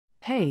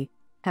Hey,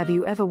 have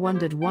you ever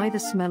wondered why the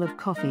smell of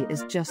coffee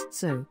is just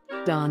so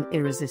darn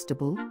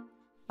irresistible?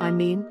 I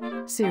mean,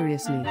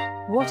 seriously,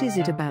 what is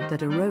it about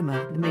that aroma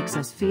that makes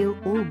us feel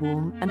all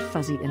warm and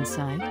fuzzy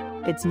inside?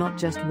 It's not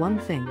just one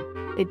thing.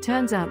 It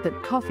turns out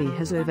that coffee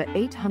has over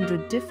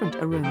 800 different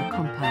aroma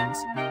compounds.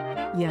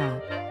 Yeah,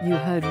 you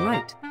heard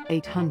right,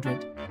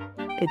 800.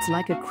 It's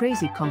like a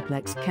crazy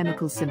complex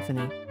chemical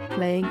symphony,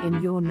 playing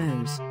in your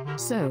nose.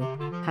 So,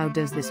 how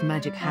does this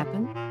magic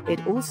happen?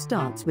 It all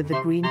starts with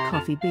the green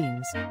coffee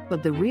beans,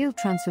 but the real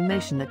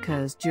transformation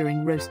occurs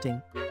during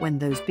roasting. When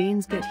those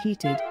beans get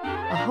heated,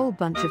 a whole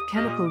bunch of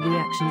chemical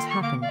reactions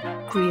happen,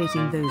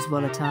 creating those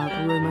volatile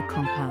aroma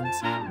compounds.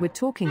 We're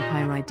talking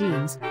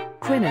pyrazines,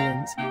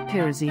 quinolines,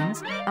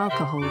 pyrazines,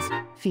 alcohols,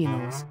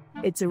 phenols.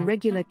 It's a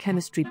regular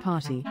chemistry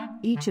party.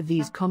 Each of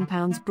these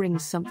compounds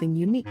brings something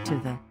unique to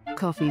the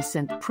coffee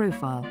scent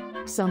profile.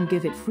 Some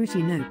give it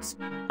fruity notes,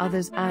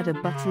 others add a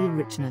buttery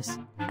richness,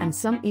 and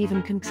some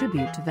even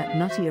contribute to that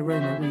nutty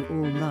aroma we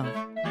all love.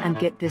 And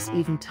get this,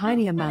 even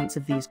tiny amounts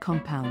of these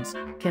compounds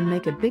can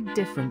make a big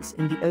difference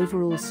in the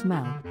overall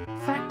smell.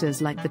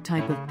 Factors like the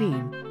type of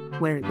bean,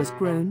 where it was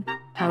grown,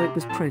 how it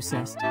was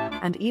processed,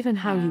 and even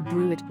how you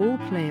brew it all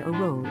play a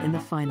role in the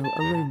final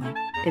aroma.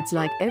 It's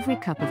like every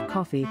cup of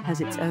coffee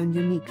has its own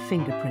unique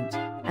fingerprint.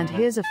 And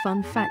here's a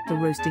fun fact: the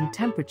roasting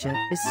temperature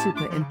is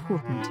super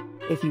important.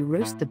 If you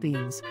roast the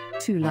beans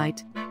too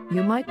light,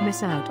 you might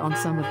miss out on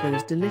some of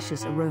those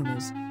delicious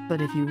aromas,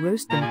 but if you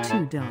roast them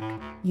too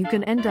dark, you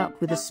can end up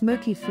with a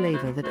smoky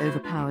flavor that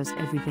overpowers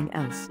everything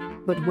else.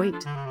 But wait,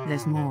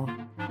 there's more.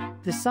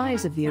 The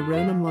size of the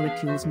aroma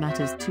molecules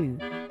matters too.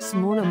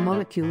 Smaller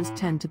molecules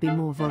tend to be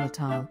more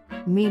volatile,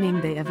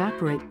 meaning they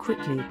evaporate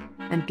quickly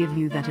and give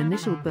you that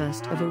initial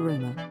burst of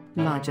aroma.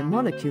 Larger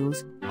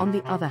molecules, on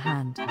the other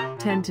hand,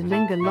 tend to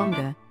linger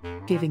longer,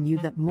 giving you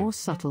that more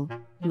subtle,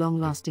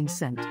 long-lasting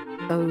scent.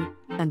 Oh,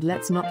 and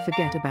let's not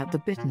forget about the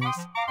bitterness.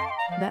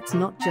 That's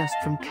not just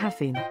from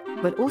caffeine,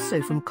 but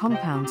also from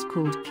compounds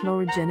called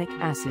chlorogenic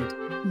acid,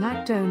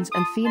 lactones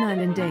and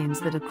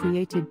phenylenedianes that are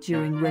created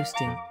during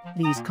roasting.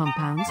 These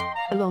compounds,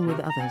 along with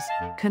others,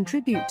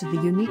 contribute to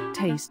the unique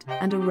taste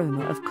and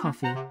aroma of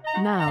coffee.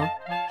 Now,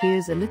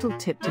 here's a little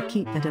tip to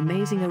keep that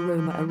amazing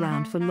aroma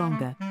around for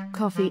longer.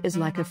 Coffee is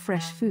like a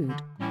fresh food.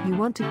 You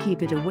want to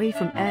keep it away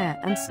from air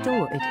and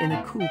store it in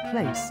a cool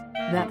place.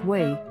 That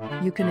way,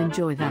 you can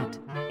enjoy that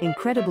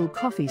incredible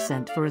coffee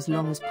scent for as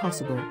long as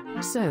possible.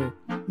 So,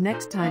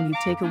 next time you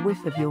take a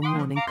whiff of your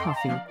morning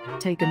coffee,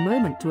 take a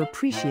moment to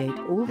appreciate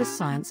all the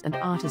science and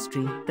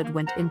artistry that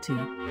went into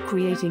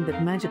creating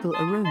that magical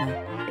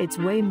aroma. It's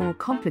way more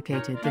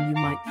complicated than you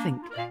might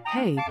think.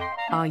 Hey,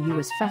 are you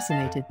as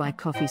fascinated by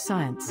coffee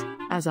science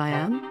as I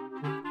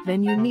am?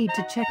 Then you need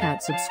to check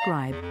out,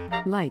 subscribe,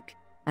 like,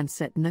 and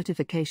set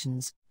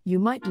notifications. You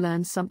might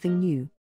learn something new.